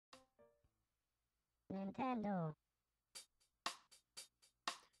Nintendo.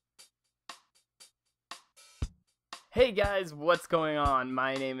 Hey guys, what's going on?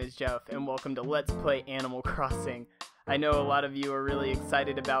 My name is Jeff, and welcome to Let's Play Animal Crossing. I know a lot of you are really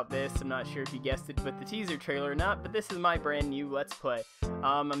excited about this. I'm not sure if you guessed it with the teaser trailer or not, but this is my brand new Let's Play.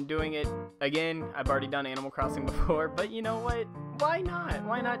 I'm doing it again. I've already done Animal Crossing before, but you know what? Why not?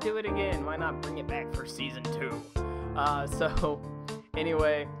 Why not do it again? Why not bring it back for Season 2?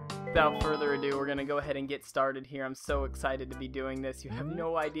 Anyway, without further ado, we're going to go ahead and get started here. I'm so excited to be doing this. You have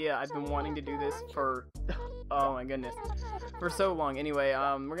no idea. I've been wanting to do this for... oh my goodness. For so long. Anyway,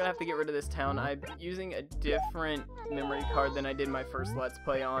 we're going to have to get rid of this town. I'm using a different memory card than I did my first Let's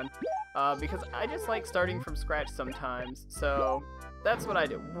Play on. Because I just like starting from scratch sometimes. So, that's what I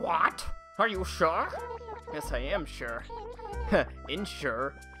do. What? Are you sure? Yes, I am sure.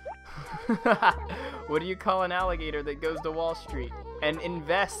 Insure. What do you call an alligator that goes to Wall Street? An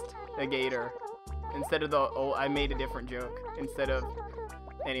investigator. Instead of the... oh, I made a different joke. Instead of...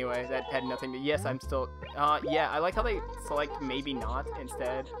 anyway, that had nothing to... yes, I'm still... yeah, I like how they select maybe not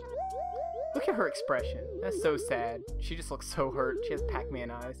instead. Look at her expression. That's so sad. She just looks so hurt. She has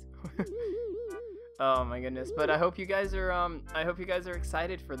Pac-Man eyes. Oh my goodness. But I hope you guys are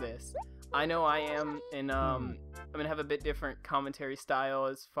excited for this. I know I am, and I'm gonna have a bit different commentary style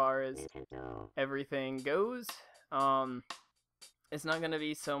as far as everything goes. It's not gonna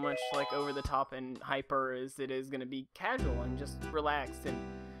be so much like over the top and hyper as it is gonna be casual and just relaxed. And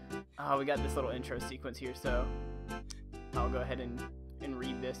we got this little intro sequence here, so I'll go ahead and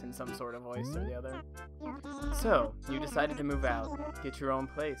read this in some sort of voice or the other. So, you decided to move out, get your own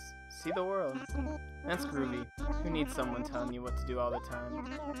place, see the world. That's groovy. Who needs someone telling you what to do all the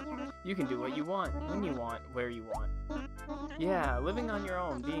time? You can do what you want, when you want, where you want. Yeah, living on your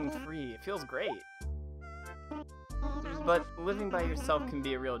own, being free, it feels great. But living by yourself can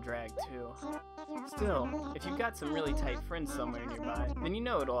be a real drag too. Still, if you've got some really tight friends somewhere nearby, then you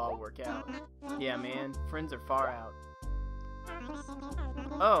know it'll all work out. Yeah man, friends are far out.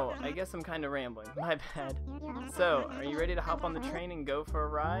 Oh, I guess I'm kinda rambling. My bad. So, are you ready to hop on the train and go for a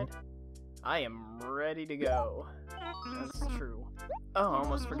ride? I am ready to go. That's true. Oh, I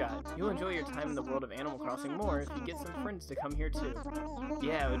almost forgot. You'll enjoy your time in the world of Animal Crossing more if you get some friends to come here too.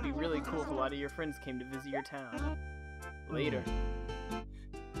 Yeah, it would be really cool if a lot of your friends came to visit your town. Later.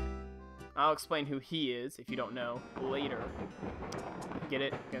 I'll explain who he is if you don't know. Later. Get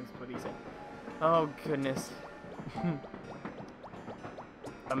it? That's what he said. Oh, goodness.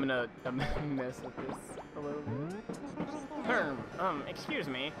 I'm gonna mess with this a little bit. Excuse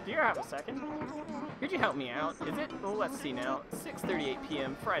me, do you have a second? Could you help me out? Is it, well, let's see now, 6:38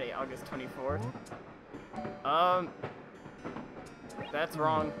 p.m. Friday, August 24th. That's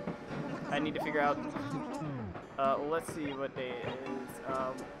wrong. I need to figure out, let's see what day it is.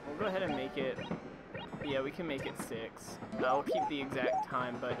 We'll go ahead and make it, yeah, we can make it 6. I'll keep the exact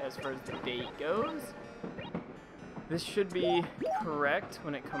time, but as far as the date goes, this should be correct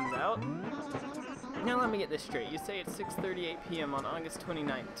when it comes out. Now let me get this straight. You say it's 6:38 p.m. on August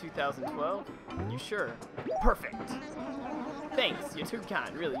 29th, 2012? You sure? Perfect! Thanks, you're too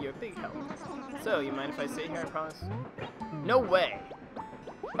kind. Really, you're a big help. So, you mind if I sit here, I promise? No way!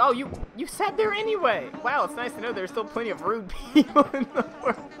 Oh, you sat there anyway! Wow, it's nice to know there's still plenty of rude people in the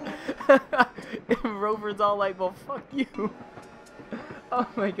world. And Rover's all like, well, fuck you. Oh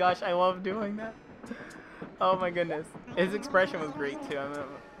my gosh, I love doing that. Oh my goodness. His expression was great too.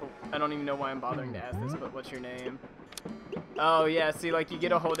 I don't even know why I'm bothering to ask this, but what's your name? Oh yeah, see, like you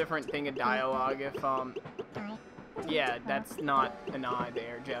get a whole different thing of dialogue if, yeah, that's not an I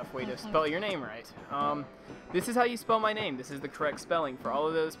there, Jeff. Way to spell your name right. This is how you spell my name. This is the correct spelling. For all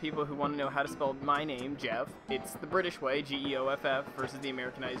of those people who want to know how to spell my name, Jeff, it's the British way, G-E-O-F-F, versus the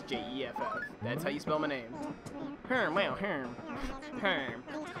Americanized J-E-F-F. That's how you spell my name. Well,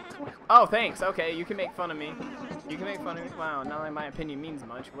 oh, thanks. Okay, you can make fun of me. You can make fun of me. Wow, not that my opinion means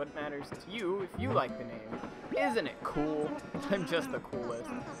much. What matters to you if you like the name? Isn't it cool? I'm just the coolest.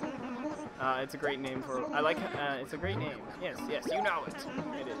 It's a great name for... I like... it's a great name. Yes, yes, you know it.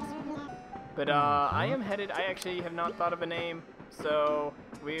 It is. But, I am headed... I actually have not thought of a name, so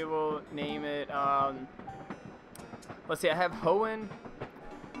we will name it, let's see, I have Hoenn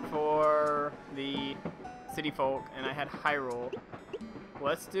for the city folk, and I had Hyrule.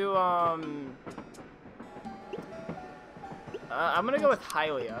 Let's do, I'm gonna go with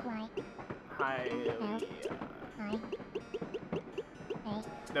Hylia. Hylia.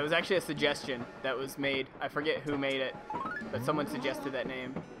 That was actually a suggestion that was made. I forget who made it, but someone suggested that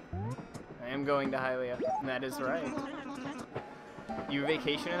name. I am going to Hylia, and that is right. You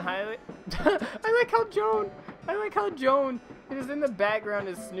vacation in Hylia? I like how Joan He just in the background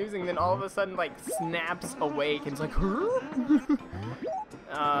is snoozing, then all of a sudden, like, snaps awake and is like,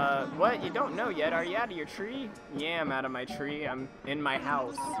 what? You don't know yet? Are you out of your tree? Yeah, I'm out of my tree. I'm in my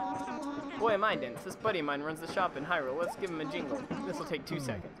house. Boy, am I dense. This buddy of mine runs the shop in Hyrule. Let's give him a jingle. This will take 2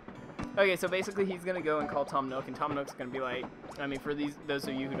 seconds. Okay, so basically he's gonna go and call Tom Nook, and Tom Nook's gonna be like, I mean, for those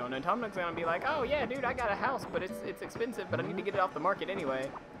of you who don't know, Tom Nook's gonna be like, oh yeah, dude, I got a house, but it's expensive, but I need to get it off the market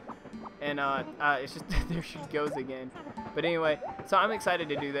anyway. And it's just there she goes again. But anyway, so I'm excited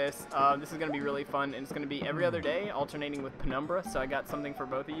to do this. This is gonna be really fun, and it's gonna be every other day, alternating with Penumbra. So I got something for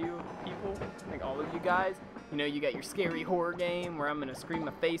both of you people, like all of you guys. You know, you got your scary horror game where I'm gonna scream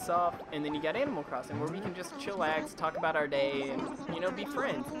my face off, and then you got Animal Crossing where we can just chillax, talk about our day, and you know, be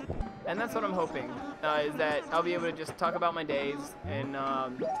friends. And that's what I'm hoping, is that I'll be able to just talk about my days and,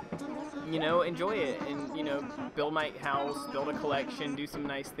 you know, enjoy it and, you know, build my house, build a collection, do some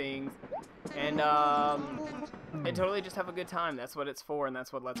nice things, and totally just have a good time. That's what it's for, and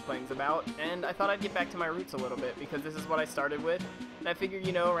that's what Let's Playing's about. And I thought I'd get back to my roots a little bit because this is what I started with, and I figured,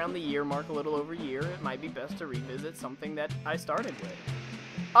 you know, around the year mark, a little over a year, it might be best to revisit something that I started with.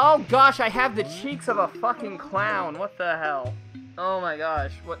 Oh gosh, I have the cheeks of a fucking clown. What the hell? Oh my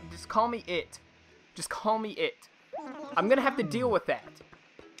gosh. What? Just call me it. Just call me it. I'm gonna have to deal with that.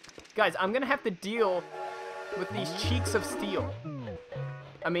 Guys, I'm gonna have to deal with these cheeks of steel.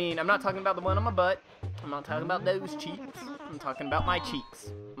 I mean, I'm not talking about the one on my butt. I'm not talking about those cheeks. I'm talking about my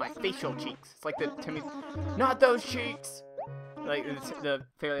cheeks. My facial cheeks. It's like the Timmy. Not those cheeks! Like, it's the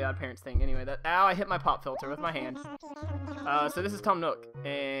Fairly Odd Parents thing. Anyway, ow, I hit my pop filter with my hand. So this is Tom Nook,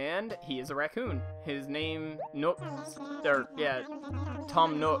 and he is a raccoon. His name,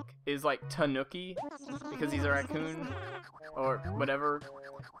 Tom Nook is like Tanuki, because he's a raccoon, or whatever.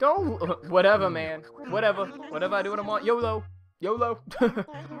 Whatever, man. Whatever. Whatever, I do what I want. YOLO. YOLO.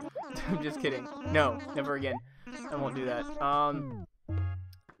 I'm just kidding. No, never again. I won't do that.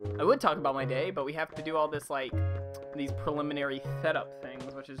 I would talk about my day, but we have to do all this, like, these preliminary setup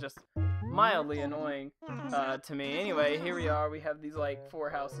things, which is just mildly annoying to me. Anyway, here we are. We have these, like, 4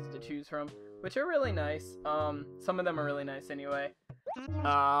 houses to choose from, which are really nice. Some of them are really nice anyway.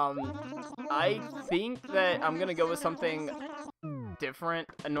 I think that I'm gonna go with something different.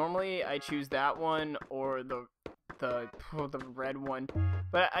 Normally, I choose that one or the red one,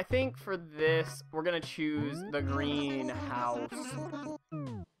 but I think for this, we're gonna choose the green house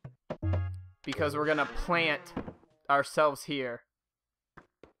because we're gonna plant ourselves here.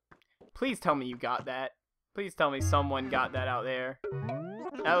 Please tell me you got that. Please tell me someone got that out there.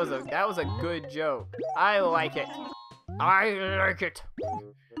 That was a good joke. I like it. I like it.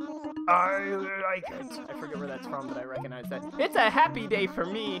 I like it. I forget where that's from, but I recognize that. It's a happy day for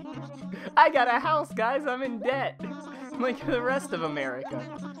me. I got a house, guys. I'm in debt. Like the rest of America.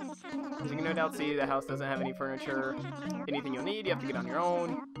 As you can no doubt see, the house doesn't have any furniture. Anything you'll need, you have to get on your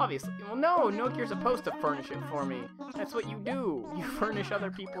own. Obviously. Well, no, Nook, you're supposed to furnish it for me. That's what you do. You furnish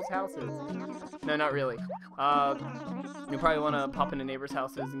other people's houses. No, not really. You probably want to pop into neighbors'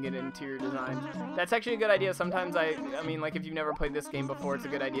 houses and get interior design. That's actually a good idea. Sometimes I mean, like, if you've never played this game before, it's a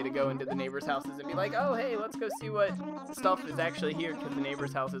good idea to go into the neighbors' houses and be like, oh, hey, let's go see what stuff is actually here, because the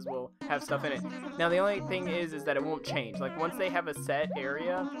neighbors' houses will have stuff in it. Now, the only thing is that it won't change. Like, once they have a set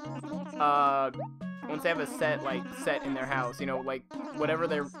area, once they have a set in their house, you know, like, whatever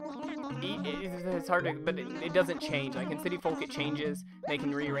they're it's hard to, but it doesn't change. Like in City Folk, it changes. They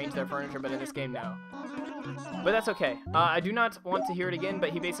can rearrange their furniture, but in this game, no. But that's okay. I do not want to hear it again, but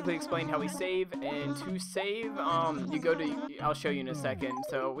he basically explained how we save, and to save, you go to, I'll show you in a second.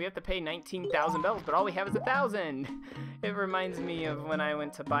 So we have to pay 19,000 bells, but all we have is 1,000. It reminds me of when I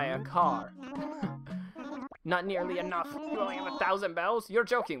went to buy a car. Not nearly enough. You only have 1,000 bells? You're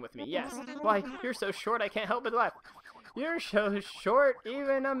joking with me, yes. Why, you're so short I can't help but laugh. You're so short,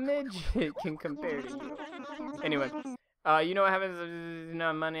 even a midget can compare to you. Anyway, you know what happens if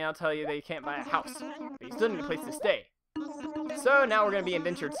no money? I'll tell you, they can't buy a house. But you still need a place to stay. So now we're gonna be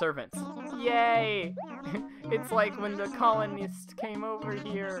indentured servants. Yay! It's like when the colonist came over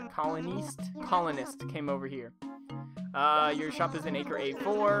here. Colonist came over here. Your shop is in Acre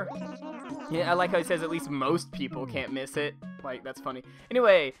A4. Yeah, I like how he says at least most people can't miss it. Like, that's funny.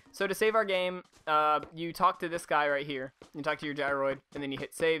 Anyway, so to save our game, you talk to this guy right here. You talk to your gyroid, and then you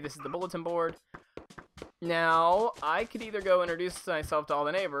hit save. This is the bulletin board. Now, I could either go introduce myself to all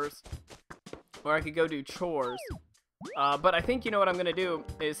the neighbors, or I could go do chores. But I think, you know what I'm going to do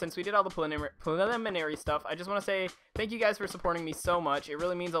is, since we did all the preliminary stuff, I just want to say thank you guys for supporting me so much. It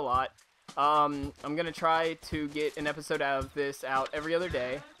really means a lot. I'm going to try to get an episode out of this out every other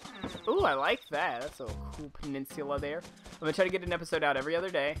day. Ooh, I like that. That's a cool peninsula there. I'm going to try to get an episode out every other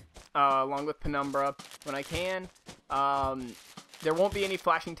day, along with Penumbra when I can. There won't be any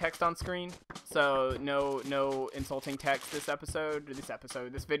flashing text on screen, so no insulting text this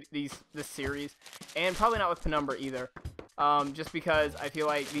series, and probably not with Penumbra either. Just because I feel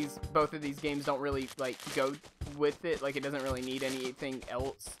like both of these games don't really like go with it. Like, it doesn't really need anything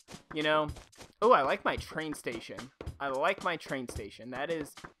else, you know. Oh, I like my train station. That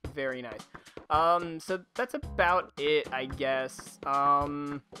is very nice. So that's about it, I guess.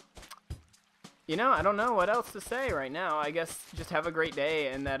 You know, I don't know what else to say right now. I guess just have a great day,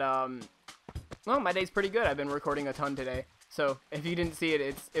 and that, well, my day's pretty good. I've been recording a ton today. So, if you didn't see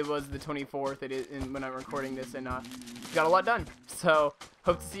it, it was the 24th when I'm recording this, and got a lot done. So,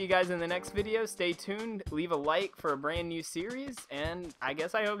 hope to see you guys in the next video. Stay tuned. Leave a like for a brand new series, and I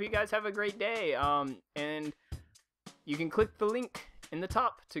guess I hope you guys have a great day. And you can click the link in the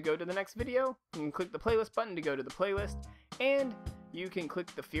top to go to the next video. You can click the playlist button to go to the playlist, and you can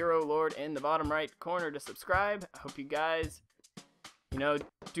click the Furo Lord in the bottom right corner to subscribe. I hope you guys, you know,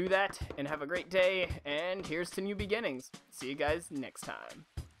 do that and have a great day, and here's to new beginnings. See you guys next time.